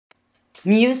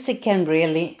Music can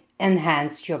really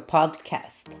enhance your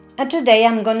podcast. And today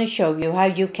I'm going to show you how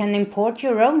you can import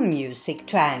your own music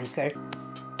to Anchor.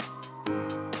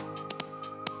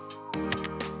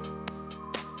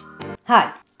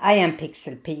 Hi, I am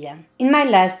PixelPia. In my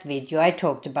last video I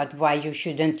talked about why you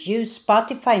shouldn't use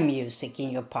Spotify music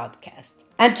in your podcast.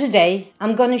 And today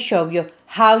I'm going to show you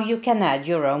how you can add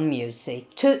your own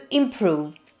music to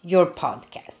improve your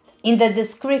podcast. In the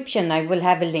description I will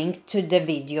have a link to the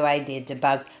video I did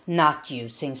about not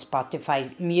using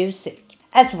Spotify music,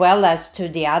 as well as to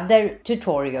the other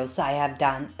tutorials I have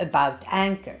done about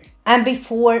Anchor. And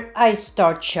before I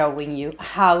start showing you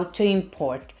how to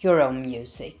import your own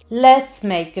music, let's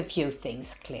make a few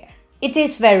things clear. It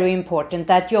is very important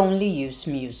that you only use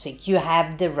music you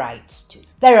have the rights to.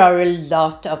 There are a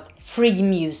lot of free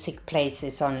music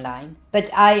places online,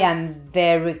 but I am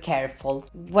very careful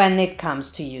when it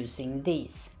comes to using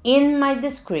these. In my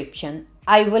description,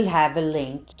 I will have a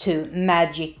link to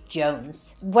Magic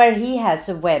Jones, where he has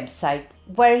a website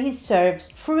where he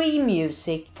serves free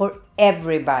music for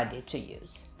everybody to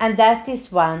use. And that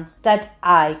is one that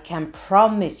I can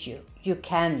promise you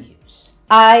can use.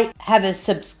 I have a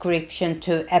subscription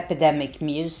to Epidemic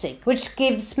Music, which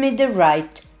gives me the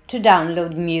right to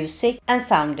download music and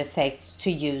sound effects to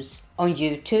use on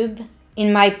YouTube,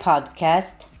 in my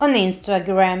podcast, on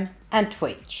Instagram and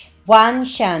Twitch. One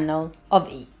channel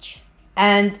of each.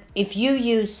 And if you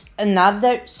use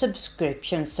another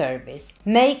subscription service,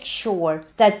 make sure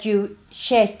that you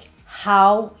check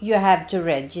how you have to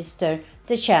register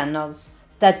the channels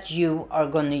that you are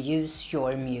going to use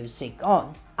your music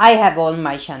on. I have all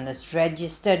my channels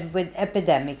registered with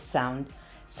Epidemic Sound,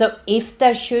 so if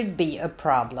there should be a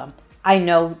problem, I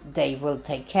know they will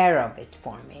take care of it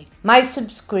for me. My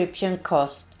subscription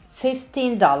costs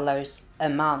 $15 a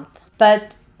month,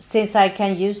 but since I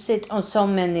can use it on so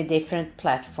many different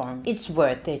platforms, it's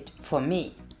worth it for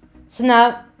me. So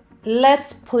now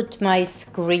let's put my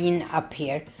screen up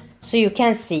here so you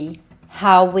can see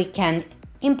how we can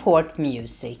import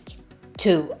music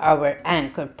to our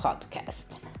Anchor podcast.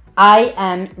 I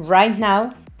am right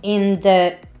now in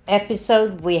the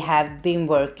episode we have been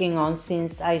working on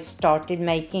since I started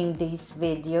making this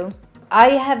video. I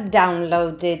have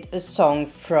downloaded a song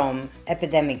from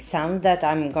Epidemic Sound that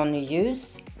I'm gonna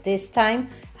use this time,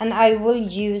 and I will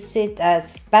use it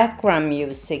as background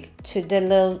music to the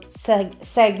little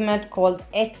segment called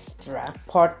Extra,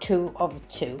 part 2 of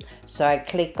 2. So I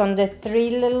click on the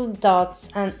 3 little dots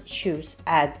and choose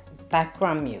Add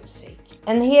Background Music.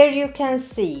 And here you can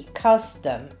see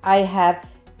custom. I have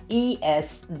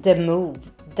ES The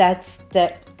Move. That's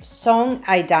the song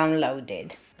I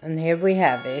downloaded. And here we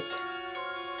have it.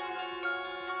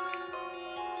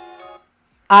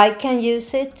 I can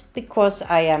use it because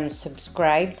I am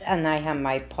subscribed and I have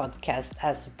my podcast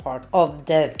as a part of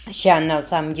the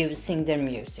channels I'm using the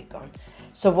music on.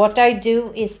 So what I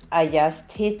do is I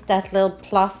just hit that little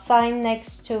plus sign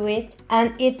next to it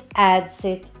and it adds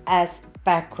it as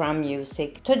background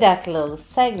music to that little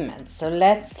segment. So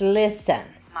let's listen.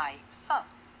 My phone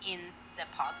in the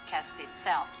podcast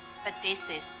itself, but this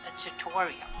is a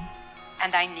tutorial.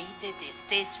 And I needed this.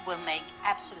 This will make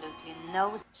absolutely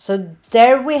no sense. So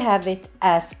there we have it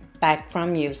as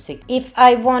background music. If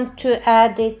I want to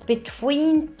add it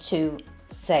between two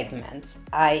segments,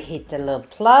 I hit the little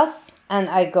plus and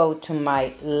I go to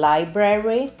my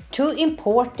library. To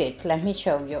import it, let me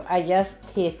show you. I just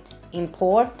hit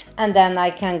import and then I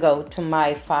can go to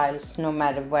my files no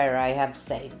matter where I have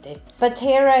saved it. But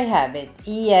here I have it,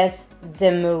 ES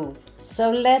The Move.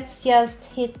 So let's just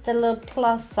hit the little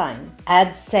plus sign,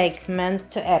 add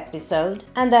segment to episode,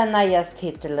 and then I just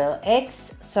hit the little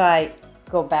X, so I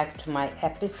go back to my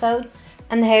episode,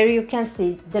 and here you can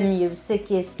see the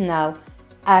music is now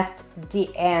at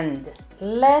the end.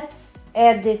 Let's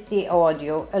edit the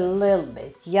audio a little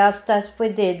bit, just as we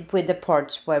did with the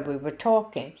parts where we were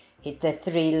talking. Hit the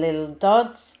 3 little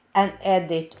dots and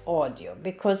edit audio,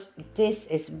 because this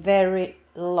is very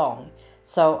long.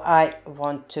 So I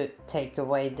want to take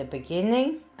away the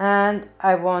beginning and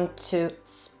I want to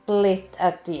split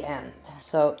at the end.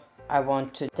 So I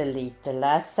want to delete the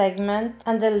last segment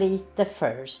and delete the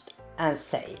first and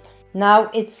save.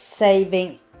 Now it's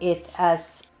saving it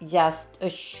as just a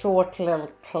short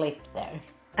little clip there.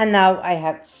 And now I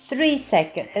have a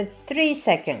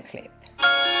 3-second clip.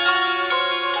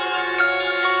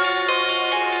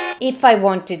 If I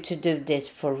wanted to do this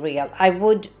for real, I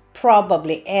would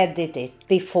probably edit it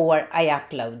before I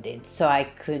upload it, so I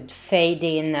could fade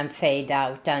in and fade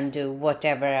out and do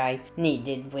whatever I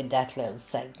needed with that little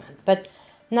segment. But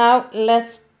now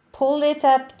let's pull it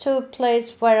up to a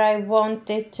place where I want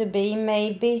it to be,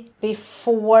 maybe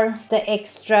before the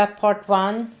extra part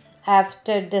 1,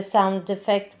 after the sound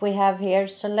effect we have here.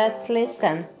 So let's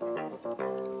listen.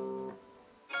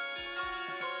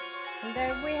 And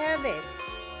there we have it.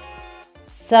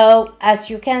 So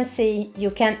as you can see, you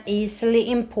can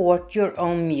easily import your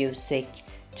own music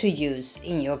to use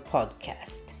in your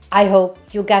podcast. I hope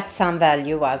you got some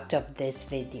value out of this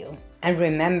video. And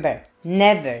remember,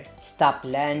 never stop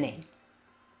learning.